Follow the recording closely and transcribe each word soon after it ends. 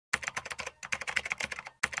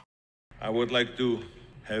I would like to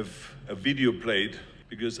have a video played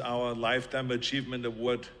because our Lifetime Achievement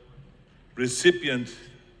Award recipient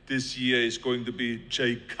this year is going to be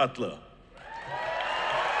Jay Cutler.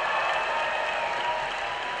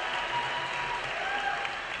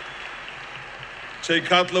 Jay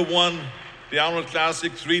Cutler won the Arnold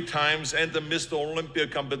Classic 3 times and the Mr. Olympia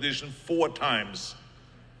competition 4 times.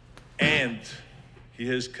 And he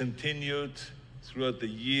has continued throughout the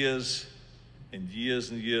years and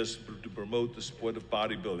years and years to promote the sport of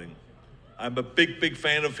bodybuilding. I'm a big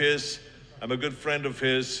fan of his. I'm a good friend of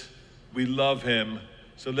his. We love him.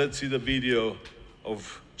 So let's see the video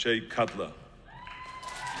of Jay Cutler.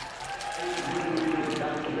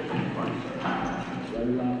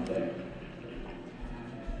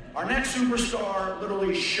 Our next superstar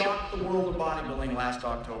literally shocked the world of bodybuilding last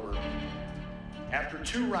October. After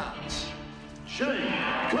 2 rounds, Jay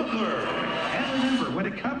Cutler. And remember, when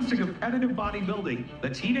it comes to competitive bodybuilding, the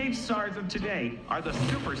teenage stars of today are the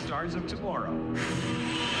superstars of tomorrow.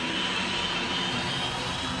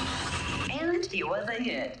 And he was a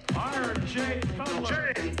hit. Fire Jay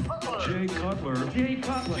Cutler. Jay Cutler. Jay Cutler. Jay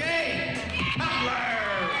Cutler. Jay Cutler!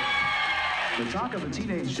 The talk of the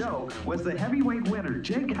teenage show was the heavyweight winner,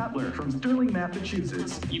 Jay Cutler from Sterling,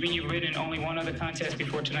 Massachusetts. You mean you've ridden only one other contest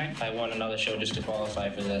before tonight? I won another show just to qualify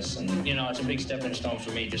for this, and you know, it's a big stepping stone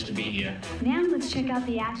for me just to be here. Now let's check out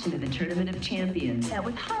the action of the Tournament of Champions that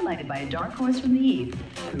was highlighted by a dark horse from the East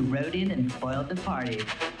who rode in and spoiled the party.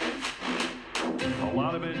 A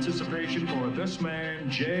lot of anticipation for this man,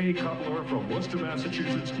 Jay Cutler from Worcester,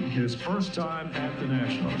 Massachusetts, his first time at the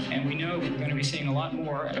Nationals. And we know we're going to be seeing a lot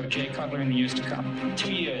more of Jay Cutler in the years to come.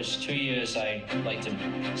 2 years, I'd like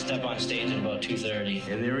to step on stage at about 2:30.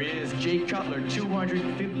 And there he is, Jay Cutler,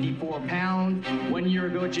 254 pounds. 1 year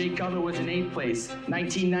ago, Jay Cutler was in 8th place.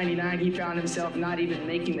 1999, he found himself not even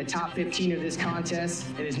making the top 15 of this contest,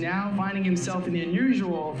 and is now finding himself in the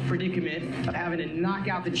unusual predicament of having to knock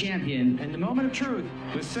out the champion. And the moment of truth,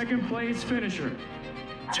 the 2nd place finisher,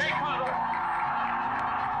 Jay Cutler!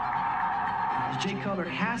 Jay Cutler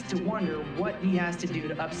has to wonder what he has to do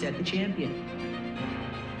to upset the champion.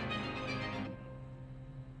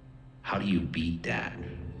 How do you beat that?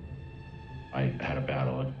 I had a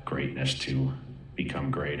battle of greatness to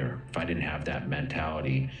become greater. If I didn't have that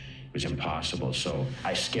mentality, it was impossible. So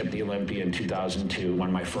I skipped the Olympia in 2002,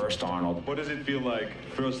 won my first Arnold. What does it feel like,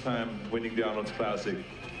 first time winning the Arnold Classic?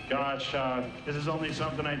 Gosh, this is only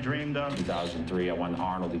something I dreamed of. 2003, I won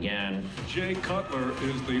Arnold again. Jay Cutler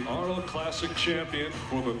is the Arnold Classic champion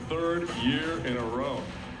for the 3rd year in a row.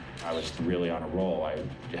 I was really on a roll. I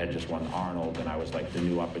had just won Arnold, and I was like the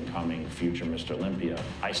new up-and-coming future Mr. Olympia.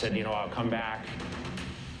 I said, you know, I'll come back.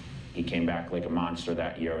 He came back like a monster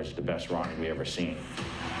that year. It was the best Ronnie we ever seen.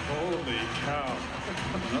 Holy cow.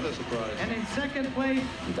 Another surprise. And in 2nd place,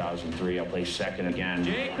 2003, I placed 2nd again.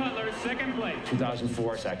 Jay Cutler, 2nd place.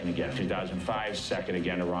 2004, 2nd again. 2005, 2nd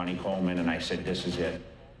again to Ronnie Coleman, and I said, this is it.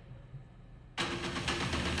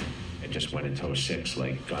 I just went into 06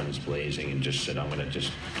 like guns blazing and just said, I'm gonna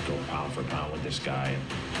just go pound for pound with this guy.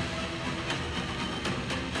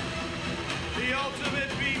 The ultimate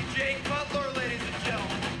beat, Jay Cutler, ladies and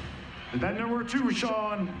gentlemen. And then number 2,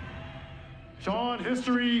 Sean,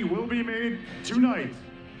 history will be made tonight.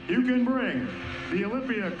 You can bring the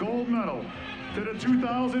Olympia gold medal to the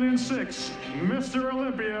 2006 Mr.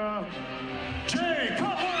 Olympia, Jay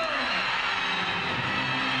Cutler!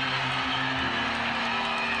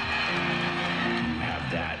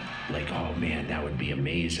 Have that, like, oh man, that would be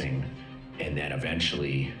amazing. And then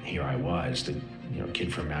eventually, here I was, the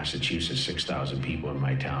kid from Massachusetts, 6,000 people in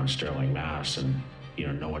my town, Sterling, Mass, and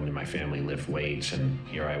no one in my family lift weights, and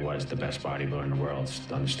here I was, the best bodybuilder in the world,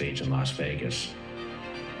 on the stage in Las Vegas.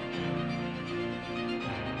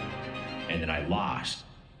 And then I lost.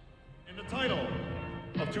 And the title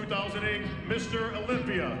of 2008 Mr.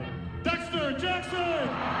 Olympia, Dexter Jackson!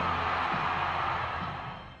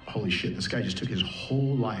 Holy shit, this guy just took his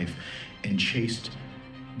whole life and chased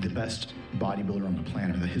the best bodybuilder on the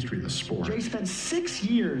planet in the history of the sport. Jay spent 6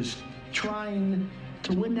 years trying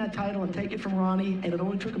to win that title and take it from Ronnie, and it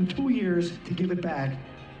only took him 2 years to give it back.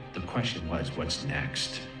 The question was, what's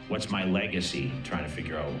next? What's my legacy? Trying to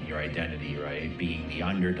figure out your identity, right? Being the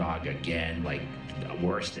underdog again, like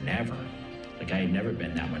worse than ever. Like I had never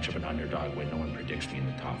been that much of an underdog when no one predicts me in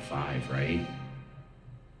the top 5, right?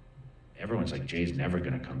 Everyone's like, Jay's never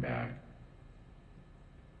gonna come back.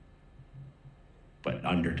 But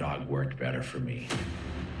underdog worked better for me.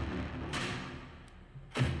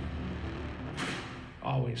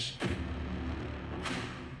 Always.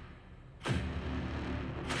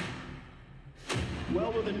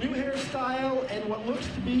 Well, with a new hairstyle, style and what looks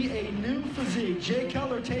to be a new physique. Jay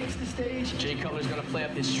Cutler takes the stage. Jay Cutler's going to play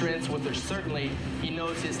up his strengths, with her certainly he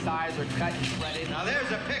knows his thighs are cut and shredded. Now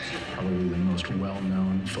there's a picture. Probably the most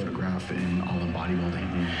well-known photograph in all of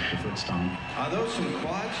bodybuilding, the foot stomp. Are those some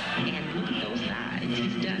quads? And look at those thighs.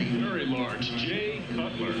 He's done it. Very large. Jay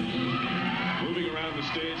Cutler. Moving around the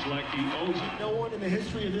stage like he owns it. No one in the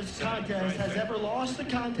history of this contest has ever lost the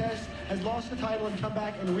contest, has lost the title, and come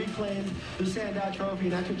back and reclaim the Sandow Trophy,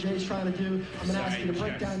 and that's what Jay's trying to do. I'm going to ask you to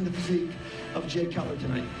break down the physique of Jay Cutler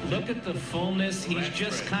tonight. Look at the fullness. He's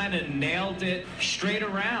just kind of nailed it straight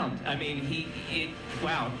around. I mean,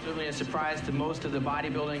 wow. Certainly a surprise to most of the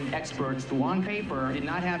bodybuilding experts, who on paper did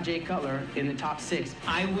not have Jay Cutler in the top 6.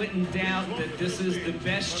 I wouldn't doubt that this is the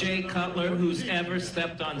best Jay Cutler who's ever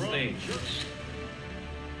stepped on stage.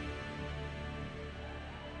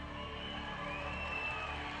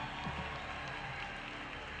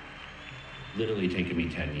 Literally taken me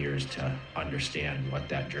 10 years to understand what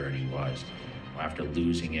that journey was. After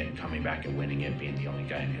losing it and coming back and winning it, being the only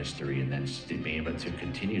guy in history, and then being able to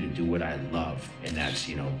continue to do what I love, and that's,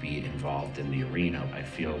 you know, be involved in the arena. I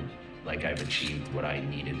feel like I've achieved what I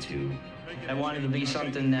needed to. I wanted to be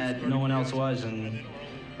something that no one else was, and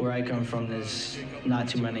where I come from, there's not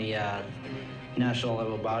too many national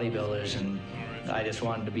level bodybuilders, and I just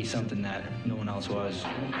wanted to be something that no one else was.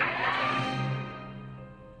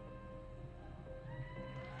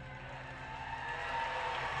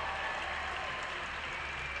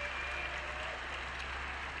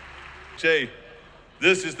 Jay,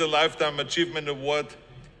 this is the Lifetime Achievement Award.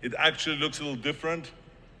 It actually looks a little different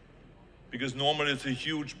because normally it's a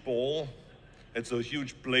huge ball. It's a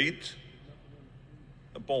huge plate,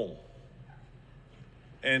 a ball.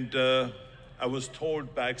 And I was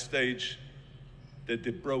told backstage that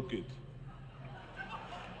they broke it.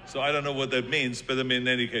 So I don't know what that means, but I mean, in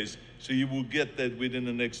any case, so you will get that within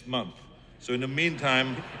the next month. So in the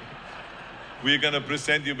meantime, we're gonna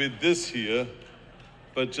present you with this here.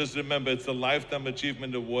 But just remember, it's the Lifetime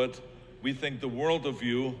Achievement Award. We think the world of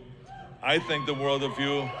you. I think the world of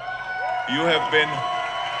you. You have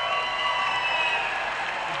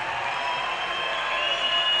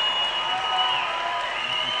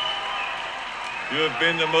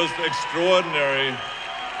been the most extraordinary.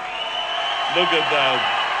 Look at that.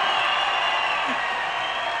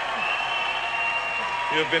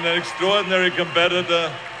 You have been an extraordinary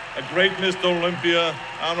competitor. A great Mr. Olympia,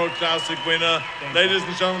 Arnold Classic winner. Ladies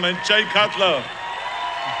and gentlemen, Jay Cutler.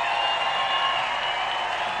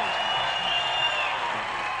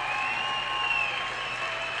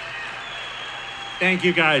 Thank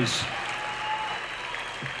you, guys.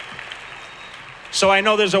 So I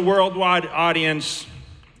know there's a worldwide audience,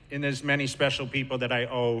 and there's many special people that I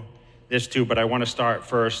owe this to, but I want to start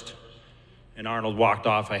first. And Arnold walked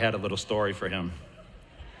off. I had a little story for him.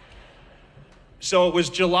 So it was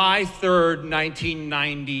July 3rd,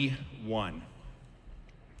 1991,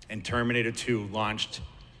 and Terminator 2 launched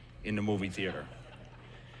in the movie theater.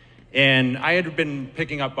 And I had been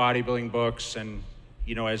picking up bodybuilding books and,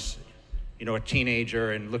 you know, as, you know, a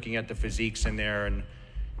teenager and looking at the physiques in there and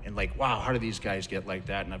like, wow, how do these guys get like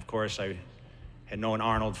that? And of course, I had known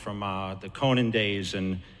Arnold from the Conan days,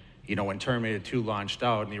 and, you know, when Terminator 2 launched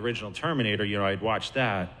out, and the original Terminator, you know, I'd watched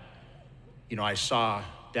that, you know, I saw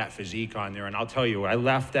that physique on there, and I'll tell you, I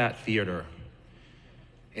left that theater,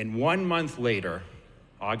 and 1 month later,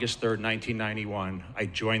 August 3rd, 1991, I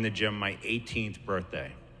joined the gym my 18th birthday.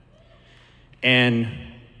 And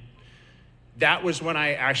that was when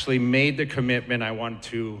I actually made the commitment I wanted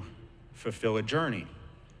to fulfill a journey,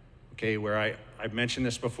 okay, where I've mentioned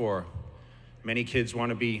this before. Many kids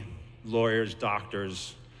want to be lawyers,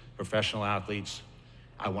 doctors, professional athletes.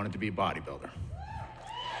 I wanted to be a bodybuilder.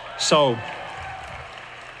 So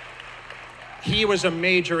he was a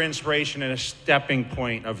major inspiration and a stepping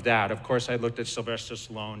point of that. Of course, I looked at Sylvester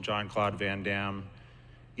Stallone, Jean-Claude Van Damme.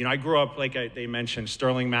 You know, I grew up, like they mentioned,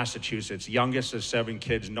 Sterling, Massachusetts, youngest of 7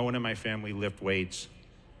 kids. No one in my family lift weights.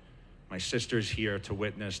 My sister's here to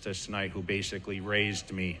witness this tonight, who basically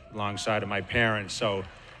raised me alongside of my parents. So,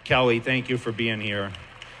 Kelly, thank you for being here.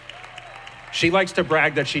 She likes to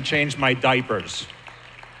brag that she changed my diapers.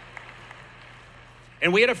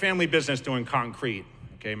 And we had a family business doing concrete.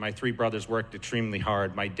 Okay, my 3 brothers worked extremely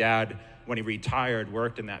hard. My dad, when he retired,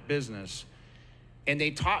 worked in that business. And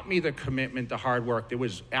they taught me the commitment, the hard work. There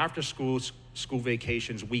was after school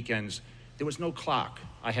vacations, weekends, there was no clock.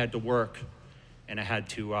 I had to work, and I had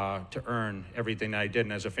to earn everything that I did.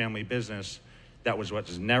 And as a family business, that was what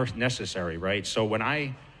was necessary, right? So when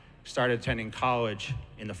I started attending college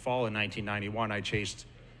in the fall of 1991, I chased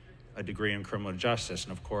a degree in criminal justice.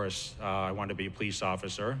 And of course, I wanted to be a police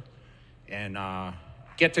officer. And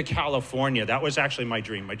get to California. That was actually my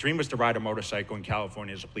dream. My dream was to ride a motorcycle in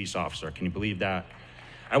California as a police officer. Can you believe that?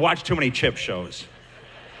 I watched too many Chip shows.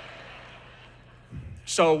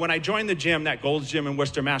 So when I joined the gym, that Gold's Gym in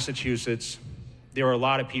Worcester, Massachusetts, there were a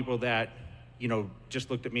lot of people that, you know,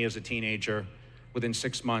 just looked at me as a teenager. Within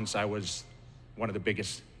 6 months, I was one of the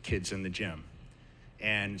biggest kids in the gym.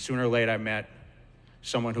 And sooner or later, I met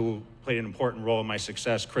someone who played an important role in my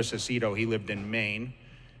success, Chris Aceto. He lived in Maine,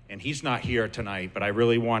 and he's not here tonight, but I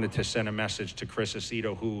really wanted to send a message to Chris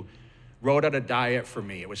Aceto, who wrote out a diet for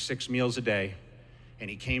me. It was 6 meals a day, and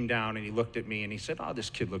he came down and he looked at me and he said, oh, this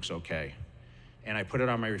kid looks okay. And I put it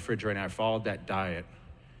on my refrigerator and I followed that diet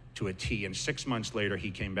to a T. And 6 months later, he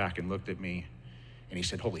came back and looked at me and he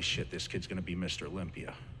said, holy shit, this kid's gonna be Mr.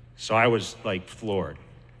 Olympia. So I was like floored.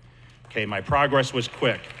 Okay, my progress was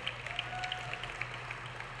quick.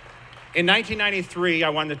 In 1993, I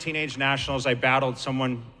won the Teenage Nationals. I battled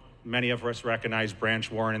someone many of us recognize,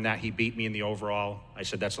 Branch Warren, in that he beat me in the overall. I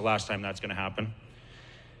said, that's the last time that's gonna happen.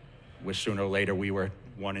 Which sooner or later, we were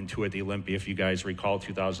 1 and 2 at the Olympia, if you guys recall,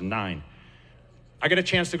 2009. I got a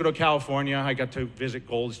chance to go to California. I got to visit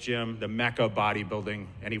Gold's Gym, the mecca of bodybuilding.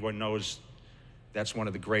 Anyone knows that's one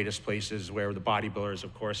of the greatest places where the bodybuilders,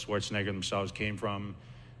 of course, Schwarzenegger themselves came from.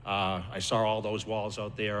 I saw all those walls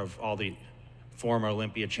out there of all the former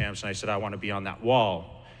Olympia champs, and I said, I want to be on that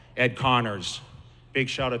wall. Ed Connors, big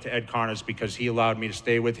shout out to Ed Connors because he allowed me to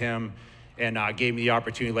stay with him and gave me the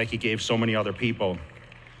opportunity like he gave so many other people.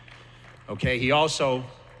 Okay, he also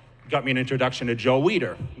got me an introduction to Joe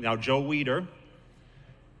Weider. Now, Joe Weider,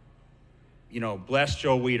 you know, bless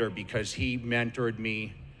Joe Weider because he mentored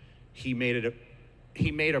me. He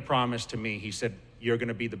made a promise to me. He said, you're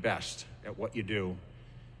gonna be the best at what you do.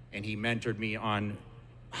 And he mentored me on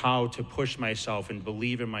how to push myself and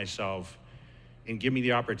believe in myself and give me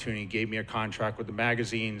the opportunity, gave me a contract with the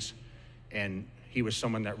magazines. And he was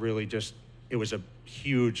someone that really just, it was a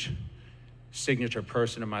huge signature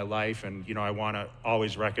person in my life. And, you know, I wanna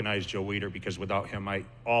always recognize Joe Weider because without him,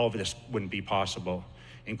 all of this wouldn't be possible,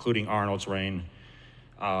 including Arnold's reign.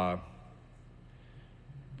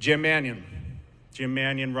 Jim Mannion. Jim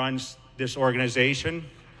Mannion runs this organization.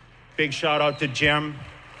 Big shout out to Jim.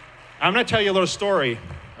 I'm gonna tell you a little story.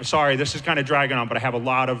 I'm sorry, this is kind of dragging on, but I have a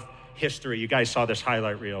lot of history. You guys saw this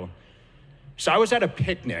highlight reel. So I was at a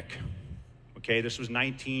picnic, okay? This was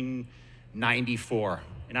 1994,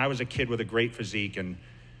 and I was a kid with a great physique, and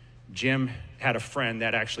Jim had a friend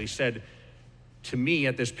that actually said to me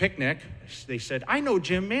at this picnic, they said, I know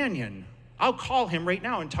Jim Mannion. I'll call him right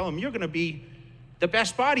now and tell him you're gonna be the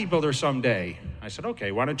best bodybuilder someday. I said,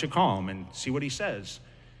 okay, why don't you call him and see what he says?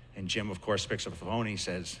 And Jim, of course, picks up the phone and he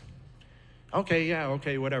says, okay, yeah,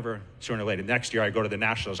 okay, whatever. Sooner or later, next year I go to the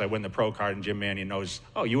Nationals, I win the pro card, and Jim Mannion knows,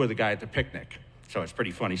 oh, you were the guy at the picnic. So it's a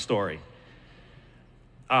pretty funny story.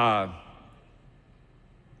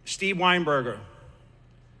 Steve Weinberger,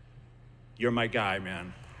 you're my guy,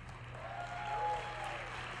 man.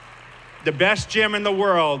 The best gym in the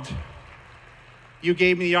world, you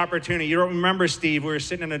gave me the opportunity. You don't remember, Steve, we were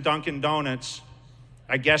sitting in a Dunkin' Donuts.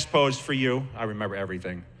 I guest posed for you. I remember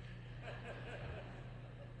everything.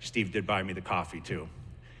 Steve did buy me the coffee too.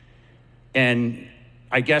 And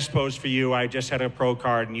I guest posed for you. I just had a pro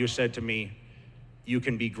card and you said to me, you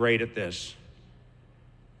can be great at this.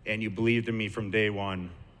 And you believed in me from day one.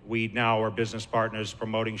 We now are business partners,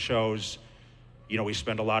 promoting shows. You know, we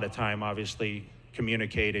spend a lot of time, obviously,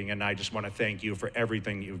 communicating, and I just want to thank you for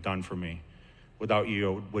everything you've done for me. Without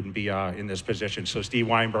you, I wouldn't be in this position. So Steve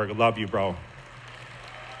Weinberg, I love you, bro.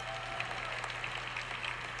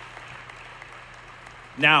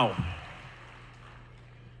 Now,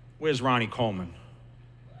 where's Ronnie Coleman?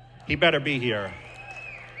 He better be here.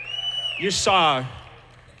 You saw,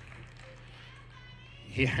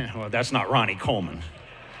 yeah, well, that's not Ronnie Coleman.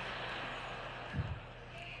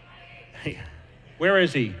 Where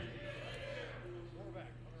is he?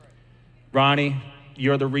 Ronnie,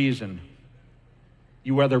 you're the reason.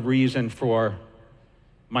 You are the reason for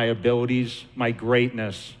my abilities, my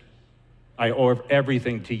greatness. I owe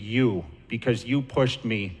everything to you because you pushed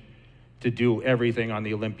me to do everything on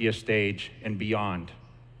the Olympia stage and beyond.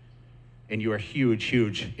 And you are a huge,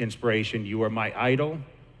 huge inspiration. You are my idol.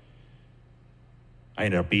 I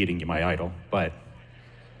ended up beating you, my idol, but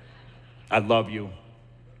I love you.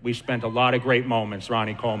 We spent a lot of great moments,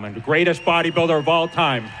 Ronnie Coleman, the greatest bodybuilder of all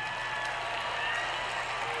time.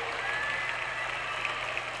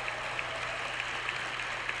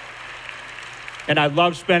 And I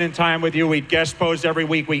love spending time with you. We'd guest pose every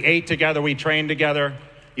week. We ate together. We trained together.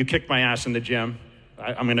 You kicked my ass in the gym.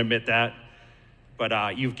 I'm going to admit that.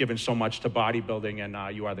 But you've given so much to bodybuilding,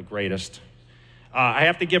 and you are the greatest. I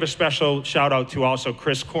have to give a special shout out to also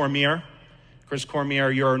Chris Cormier. Chris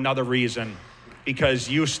Cormier, you're another reason, because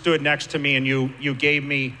you stood next to me and you gave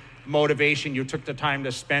me motivation. You took the time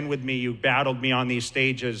to spend with me. You battled me on these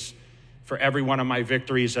stages for every one of my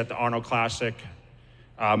victories at the Arnold Classic.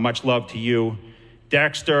 Much love to you.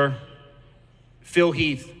 Dexter, Phil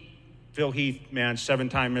Heath, man,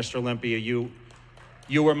 7-time Mr. Olympia. You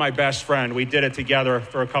were my best friend. We did it together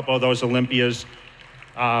for a couple of those Olympias.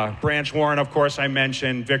 Branch Warren, of course, I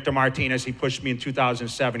mentioned. Victor Martinez, he pushed me in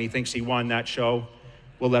 2007. He thinks he won that show.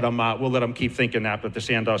 We'll let him keep thinking that, but the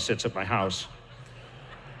Sandow sits at my house.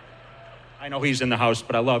 I know he's in the house,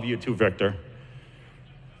 but I love you too, Victor.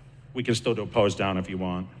 We can still do a pose down if you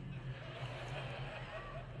want.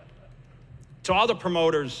 To all the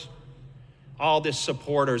promoters, all the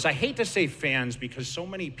supporters, I hate to say fans because so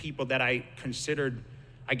many people that I considered,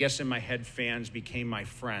 I guess in my head, fans became my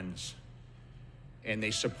friends. And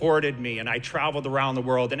they supported me, and I traveled around the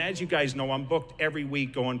world. And as you guys know, I'm booked every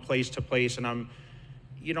week going place to place, and I'm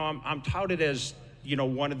touted as,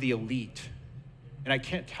 one of the elite. And I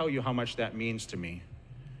can't tell you how much that means to me,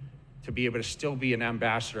 to be able to still be an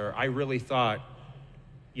ambassador. I really thought,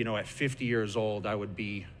 at 50 years old, I would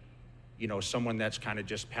be, someone that's kind of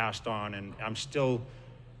just passed on. And I'm still,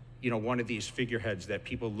 one of these figureheads that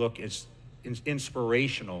people look as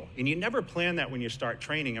inspirational. And you never plan that when you start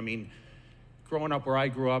training. I mean, growing up where I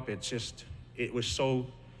grew up, it was so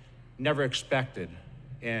never expected.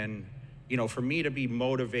 And, for me to be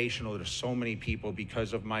motivational to so many people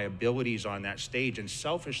because of my abilities on that stage and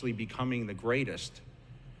selfishly becoming the greatest,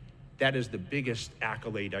 that is the biggest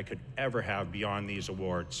accolade I could ever have beyond these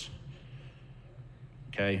awards.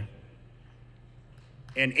 Okay?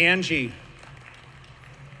 And Angie,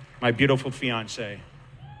 my beautiful fiance,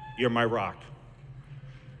 you're my rock.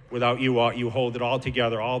 Without you, you hold it all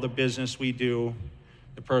together, all the business we do,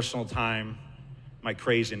 the personal time, my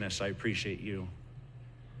craziness, I appreciate you.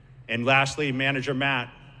 And lastly, Manager Matt,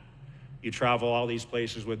 you travel all these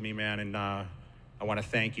places with me, man, and I want to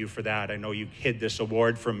thank you for that. I know you hid this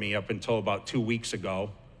award from me up until about 2 weeks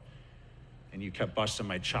ago, and you kept busting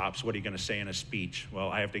my chops. What are you going to say in a speech? Well,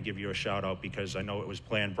 I have to give you a shout out because I know it was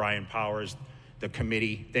planned. Brian Powers, the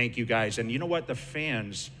committee, thank you guys. And you know what? The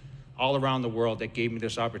fans all around the world that gave me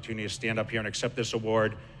this opportunity to stand up here and accept this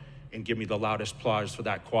award and give me the loudest applause for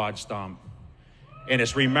that quad stomp. And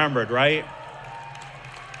it's remembered, right?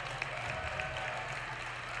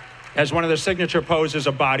 As one of the signature poses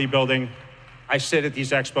of bodybuilding, I sit at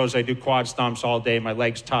these expos, I do quad stomps all day, my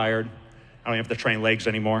leg's tired. I don't have to train legs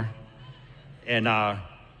anymore. And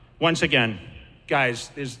once again, guys,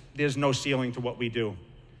 there's no ceiling to what we do.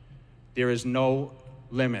 There is no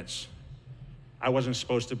limits. I wasn't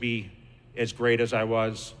supposed to be as great as I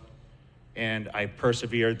was, and I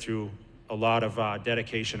persevered through a lot of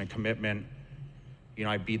dedication and commitment.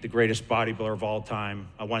 I beat the greatest bodybuilder of all time.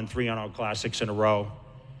 I won 3 Arnold Classics in a row.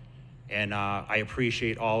 And I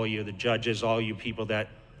appreciate all of you, the judges, all you people that,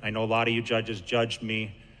 I know a lot of you judges judged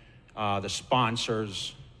me, the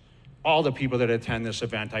sponsors, all the people that attend this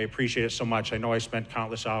event. I appreciate it so much. I know I spent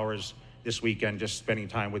countless hours this weekend just spending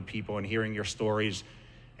time with people and hearing your stories.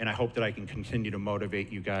 And I hope that I can continue to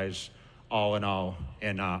motivate you guys all in all.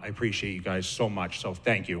 And I appreciate you guys so much. So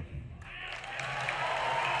thank you.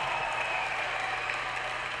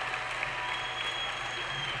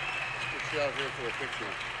 Let's get you out here for a picture.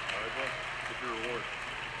 All right, bud? Get your reward.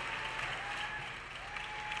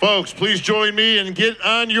 Folks, please join me and get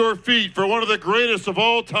on your feet for one of the greatest of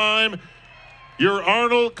all time, your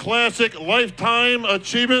Arnold Classic Lifetime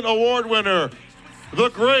Achievement Award winner, the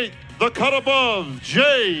great, the cut above,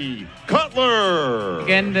 Jay Cutler.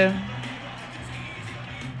 Legende.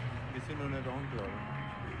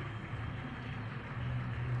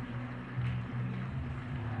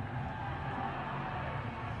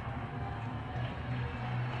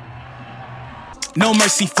 No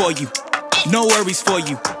mercy for you, no worries for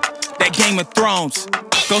you. That Game of Thrones,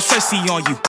 go Cersei on you.